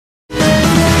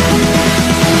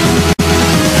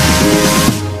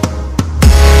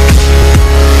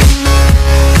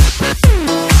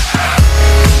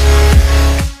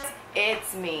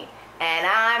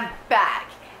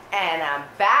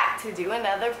do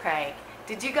another prank.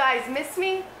 Did you guys miss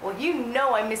me? Well, you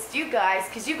know I missed you guys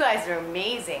because you guys are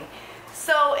amazing.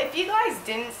 So if you guys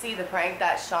didn't see the prank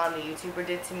that Sean the YouTuber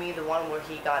did to me, the one where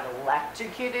he got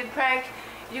electrocuted prank,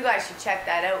 you guys should check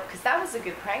that out because that was a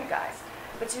good prank, guys.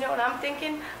 But you know what I'm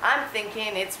thinking? I'm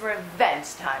thinking it's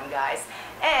revenge time, guys.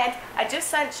 And I just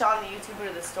sent Sean the YouTuber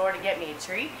to the store to get me a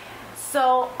treat.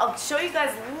 So I'll show you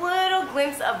guys a little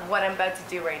glimpse of what I'm about to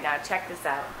do right now. Check this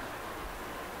out.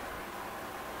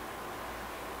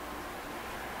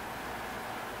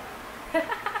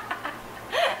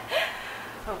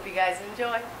 Hope you guys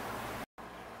enjoy.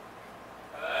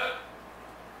 Hello?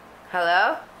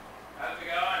 Hello? How's it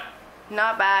going?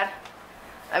 Not bad.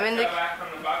 I'm in the... Got back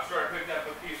from the box store, I picked up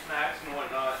a few snacks and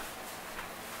whatnot.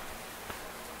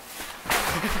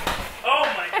 Oh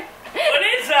my... What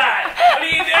is that? What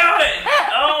are you doing?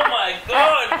 Oh my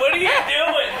god, what are you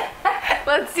doing?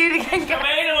 Let's see it again.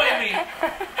 Tomato in me.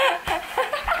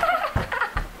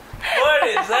 What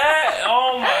is that?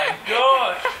 Oh my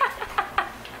gosh.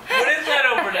 What is that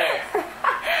over there?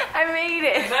 I made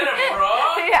it. Is that a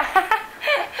frog? Yeah.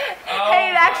 Oh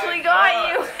Hey, it actually got God.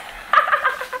 you.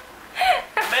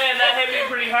 Man, that hit me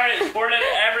pretty hard. It squirted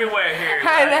everywhere here.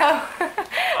 I know.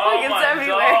 Oh Look, it's my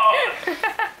everywhere.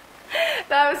 God.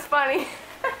 That was funny.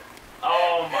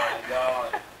 Oh my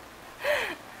god.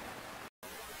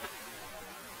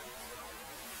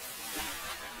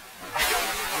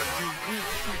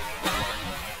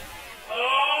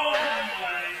 Oh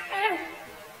my.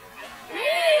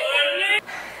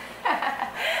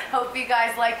 Hope you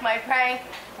guys like my prank.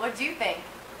 What do you think?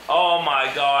 Oh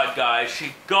my god, guys.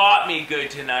 She got me good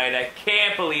tonight. I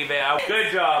can't believe it.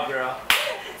 Good job, girl.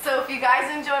 So if you guys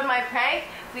enjoyed my prank,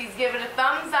 please give it a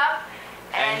thumbs up.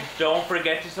 And don't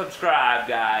forget to subscribe,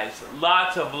 guys.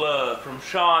 Lots of love from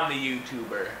Sean the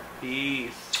YouTuber.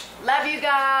 Peace. Love you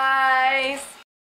guys.